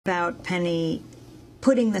About, Penny,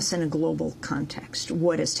 putting this in a global context,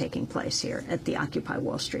 what is taking place here at the Occupy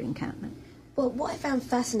Wall Street encampment? Well, what I found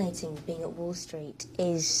fascinating being at Wall Street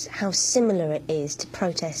is how similar it is to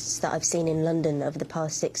protests that I've seen in London over the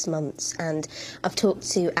past 6 months. And I've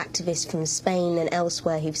talked to activists from Spain and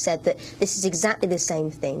elsewhere who've said that this is exactly the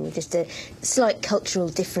same thing, just a slight cultural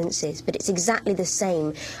differences, but it's exactly the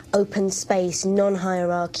same open space,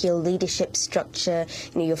 non-hierarchical leadership structure,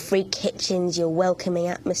 your free kitchens, your welcoming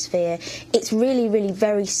atmosphere. It's really, really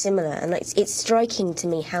very similar. And it's striking to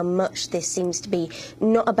me how much this seems to be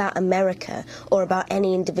not about America or about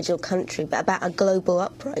any individual country, but about a global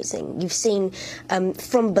uprising. You've seen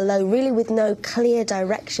from below, really with no clear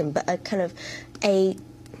direction, but a kind of a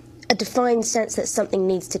defined sense that something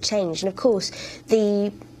needs to change. And of course,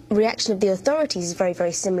 the reaction of the authorities is very,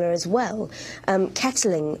 very similar as well.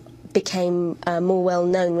 Kettling became more well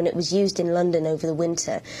known when it was used in London over the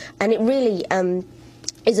winter, and it really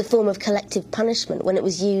is a form of collective punishment. When it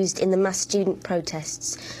was used in the mass student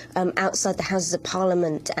protests outside the Houses of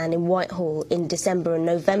Parliament and in Whitehall in December and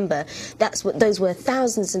November, those were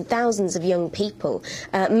thousands and thousands of young people,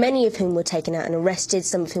 many of whom were taken out and arrested,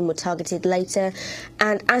 some of whom were targeted later.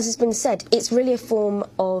 And as has been said, it's really a form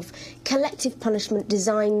of collective punishment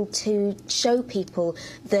designed to show people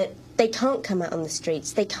that they can't come out on the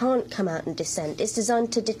streets, they can't come out and dissent. It's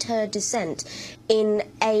designed to deter dissent in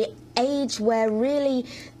an age where really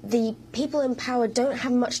the people in power don't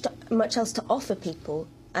have much else to offer people,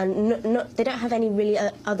 and they don't have any really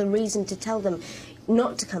other reason to tell them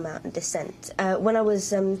not to come out and dissent. When I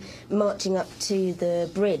was marching up to the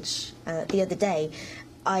bridge the other day,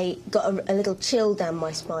 I got a little chill down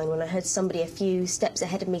my spine when I heard somebody a few steps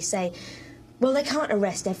ahead of me say, "Well, they can't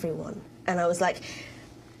arrest everyone." And I was like,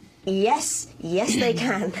 yes, they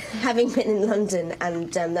can, having been in London,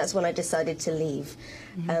 and that's when I decided to leave,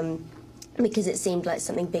 because it seemed like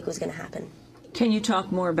something big was going to happen. Can you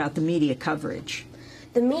talk more about the media coverage?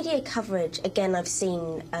 The media coverage, again, I've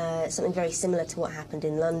seen something very similar to what happened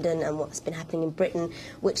in London and what's been happening in Britain,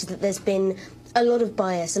 which is that there's been a lot of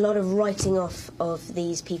bias, a lot of writing off of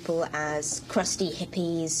these people as crusty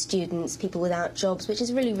hippies, students, people without jobs, which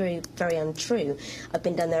is really, really very untrue. I've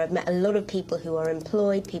been down there, I've met a lot of people who are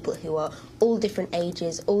employed, people who are all different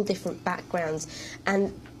ages, all different backgrounds,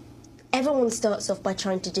 and everyone starts off by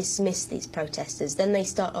trying to dismiss these protesters. Then they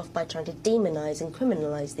start off by trying to demonise and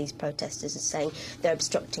criminalise these protesters as saying they're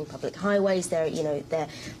obstructing public highways, they're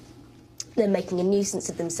making a nuisance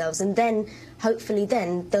of themselves, and then, hopefully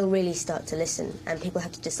then, they'll really start to listen, and people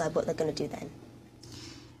have to decide what they're going to do then.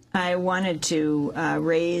 I wanted to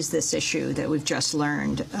raise this issue that we've just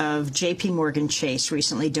learned of J.P. Morgan Chase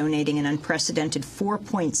recently donating an unprecedented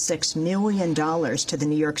 $4.6 million to the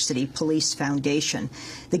New York City Police Foundation.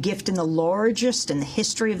 The gift, in the largest in the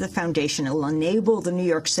history of the foundation, will enable the New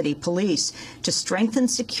York City Police to strengthen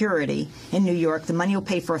security in New York. The money will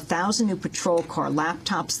pay for 1,000 new patrol car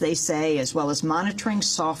laptops, they say, as well as monitoring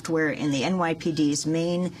software in the NYPD's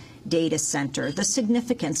main data center. The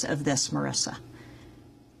significance of this, Marissa?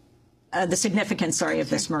 The significance, of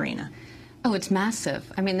this, Marina. Oh, it's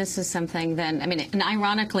massive. I mean, this is something then, and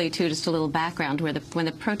ironically, too, just a little background, when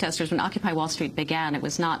the protesters, when Occupy Wall Street began, it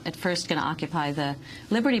was not at first going to occupy the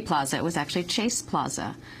Liberty Plaza. It was actually Chase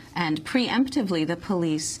Plaza. And preemptively, the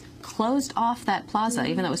police closed off that plaza,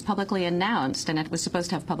 even though it was publicly announced and it was supposed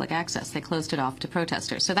to have public access. They closed it off to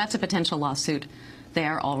protesters. So that's a potential lawsuit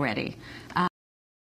there already.